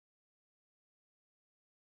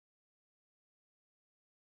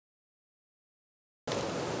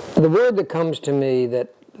The word that comes to me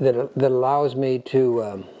that allows me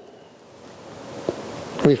to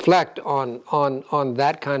reflect on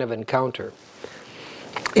that kind of encounter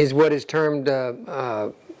is what is termed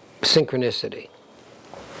synchronicity.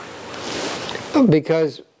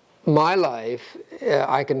 Because my life,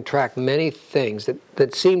 I can track many things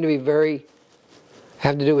that seem to be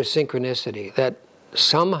have to do with synchronicity, that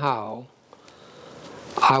somehow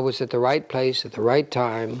I was at the right place at the right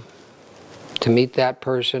time to meet that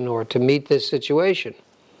person or to meet this situation.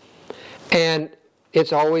 And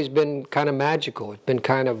it's always been kind of magical. It's been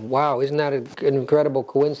kind of, wow, isn't that an incredible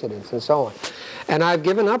coincidence, and so on. And I've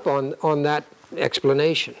given up on that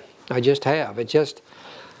explanation. I just have.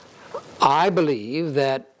 I believe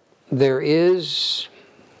that there is,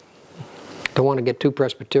 don't want to get too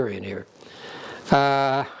Presbyterian here,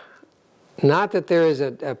 not that there is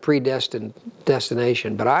a predestined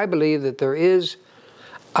destination, but I believe that there is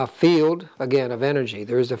a field, again, of energy.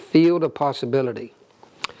 There is a field of possibility.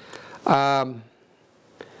 And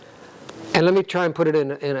let me try and put it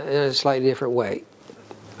in a slightly different way.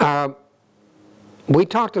 We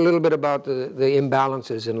talked a little bit about the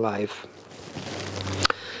imbalances in life.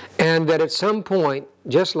 And that at some point,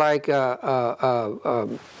 just like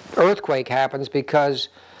earthquake happens because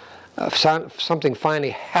something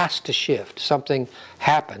finally has to shift, something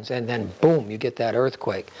happens, and then boom, you get that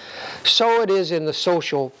earthquake. So it is in the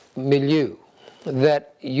social milieu,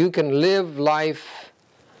 that you can live life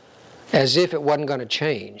as if it wasn't going to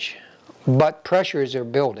change, but pressures are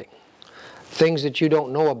building. Things that you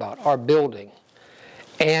don't know about are building.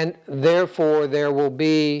 And therefore there will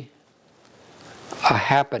be a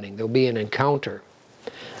happening, there'll be an encounter.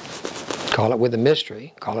 Call it with a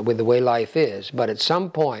mystery, call it with the way life is, but at some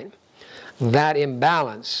point that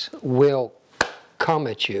imbalance will come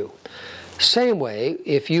at you. Same way,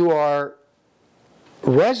 if you are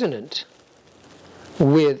resonant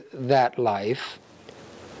with that life,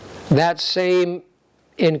 that same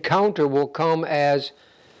encounter will come as,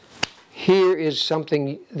 here is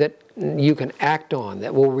something that you can act on,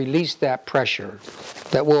 that will release that pressure,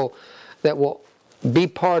 that will be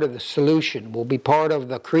part of the solution, will be part of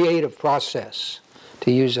the creative process, to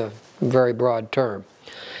use a very broad term.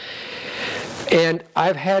 And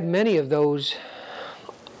I've had many of those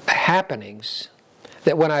happenings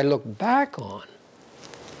that when I look back on,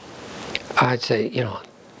 I'd say, you know,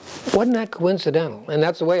 wasn't that coincidental? And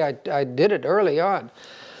that's the way I did it early on.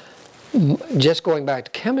 Just going back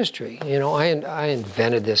to chemistry, you know, I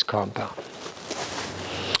invented this compound.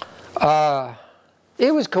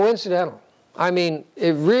 It was coincidental. I mean,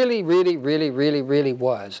 it really, really, really, really, really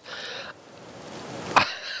was.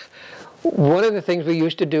 One of the things we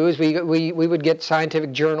used to do is we would get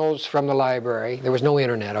scientific journals from the library. There was no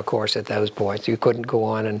internet, of course, at those points. You couldn't go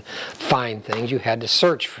on and find things. You had to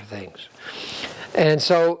search for things. And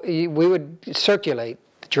so we would circulate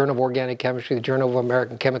the Journal of Organic Chemistry, the Journal of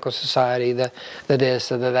American Chemical Society, the this,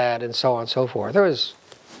 the that, and so on and so forth. There was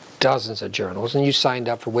dozens of journals, and you signed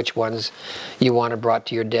up for which ones you wanted brought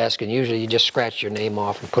to your desk, and usually you just scratched your name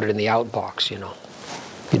off and put it in the outbox, you know.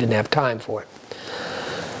 You didn't have time for it.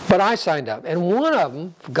 But I signed up, and one of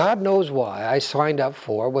them, God knows why, I signed up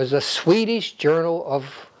for was the Swedish Journal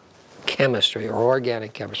of Chemistry or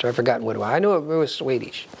Organic Chemistry. I've forgotten what it was. I knew it was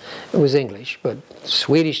Swedish. It was English, but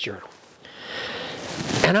Swedish journal.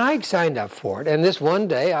 And I signed up for it, and this one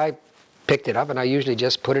day I picked it up, and I usually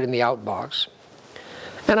just put it in the outbox.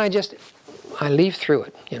 And I leafed through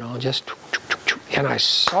it, you know, and I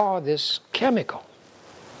saw this chemical.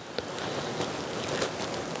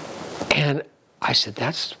 And I said,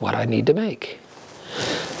 that's what I need to make.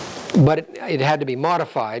 But it had to be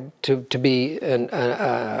modified to be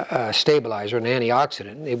a stabilizer, an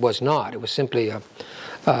antioxidant. It was not. It was simply a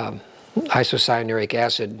isocyanuric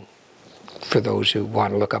acid, for those who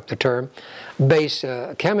want to look up the term, base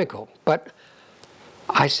chemical. But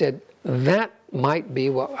I said, that might be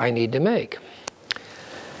what I need to make.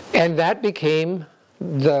 And that became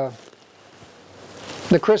the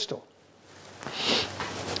crystal.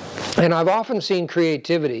 And I've often seen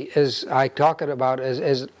creativity, as I talk about,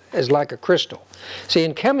 as like a crystal. See,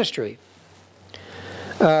 in chemistry,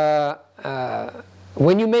 when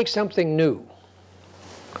you make something new,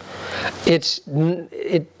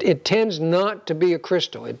 it tends not to be a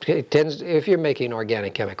crystal. It tends, if you're making an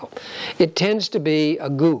organic chemical, it tends to be a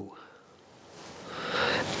goo.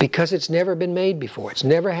 Because it's never been made before. It's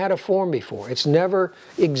never had a form before. It's never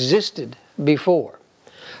existed before.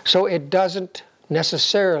 So it doesn't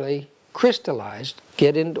necessarily crystallize,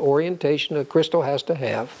 get into orientation a crystal has to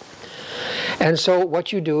have. And so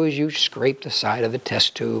what you do is you scrape the side of the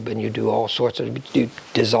test tube and you do all sorts of, you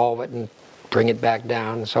dissolve it and bring it back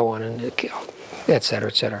down, and so on, and et cetera,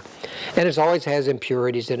 et cetera. And it always has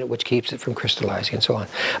impurities in it which keeps it from crystallizing and so on.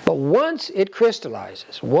 But once it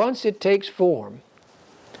crystallizes, once it takes form,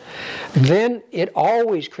 then it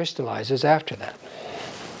always crystallizes after that.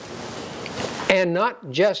 And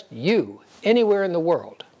not just you, anywhere in the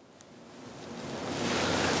world.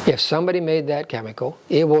 If somebody made that chemical,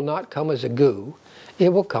 it will not come as a goo, it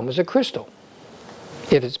will come as a crystal,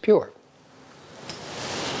 if it's pure.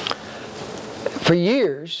 For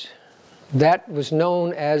years, that was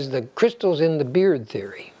known as the crystals in the beard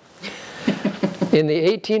theory. In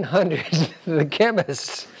the 1800s, the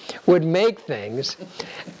chemists would make things,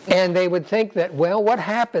 and they would think that, well, what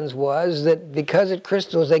happens was that because it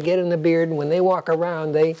crystals, they get in the beard, and when they walk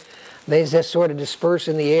around, they just sort of disperse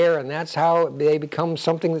in the air, and that's how they become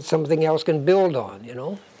something that something else can build on, you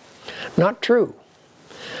know? Not true.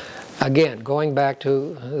 Again, going back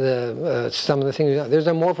to some of the things, there's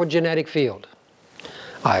a morphogenetic field.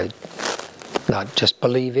 I not just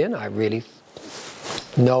believe in, I really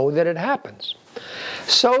know that it happens.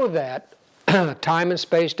 So that time and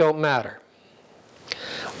space don't matter.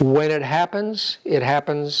 When it happens,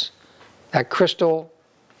 that crystal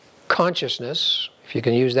consciousness, if you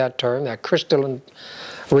can use that term, that crystalline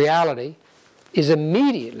reality, is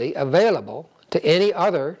immediately available to any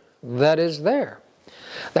other that is there.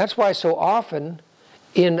 That's why so often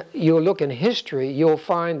you'll look in history, you'll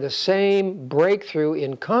find the same breakthrough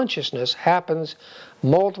in consciousness happens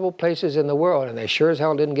multiple places in the world, and they sure as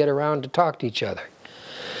hell didn't get around to talk to each other.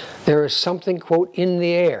 There is something, quote, in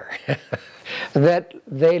the air that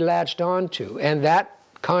they latched onto, and that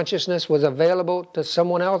consciousness was available to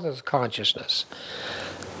someone else's consciousness,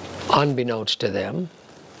 unbeknownst to them.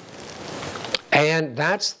 And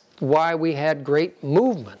that's why we had great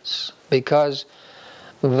movements, because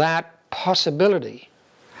that possibility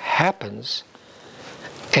happens,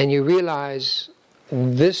 and you realize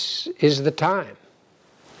this is the time.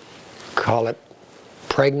 Call it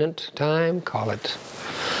pregnant time, call it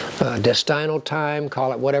destinal time,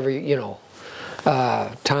 call it whatever, you know,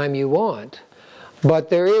 time you want. But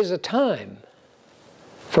there is a time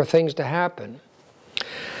for things to happen.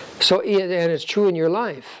 So, and it's true in your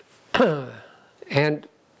life. And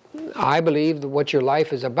I believe that what your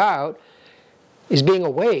life is about is being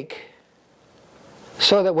awake,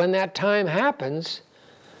 so that when that time happens,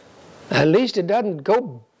 at least it doesn't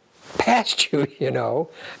go past you, you know.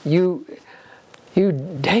 You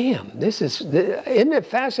damn, isn't it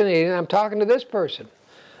fascinating? I'm talking to this person.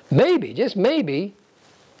 Maybe, just maybe,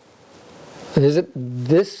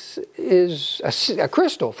 this is a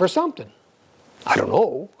crystal for something. I don't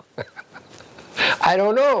know. I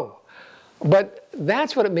don't know. But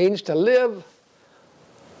that's what it means to live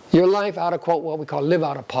your life out of, quote, what we call live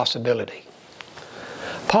out of possibility.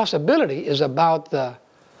 Possibility is about the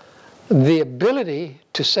ability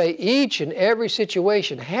to say each and every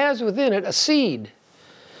situation has within it a seed.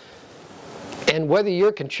 And whether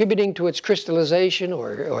you're contributing to its crystallization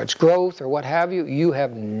or its growth or what have you, you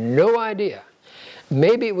have no idea.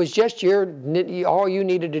 Maybe it was just all you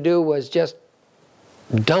needed to do was just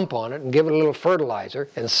dump on it and give it a little fertilizer,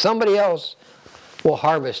 and somebody else will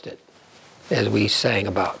harvest it, as we sang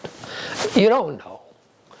about. You don't know.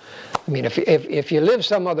 I mean, if you live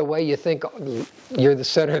some other way, you think you're the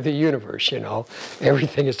center of the universe, you know.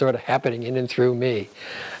 Everything is sort of happening in and through me.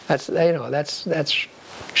 That's, you know, that's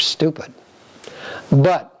stupid.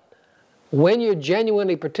 But when you're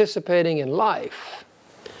genuinely participating in life,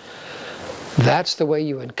 that's the way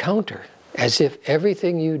you encounter, as if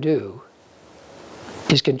everything you do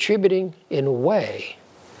is contributing in a way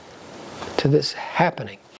to this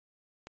happening.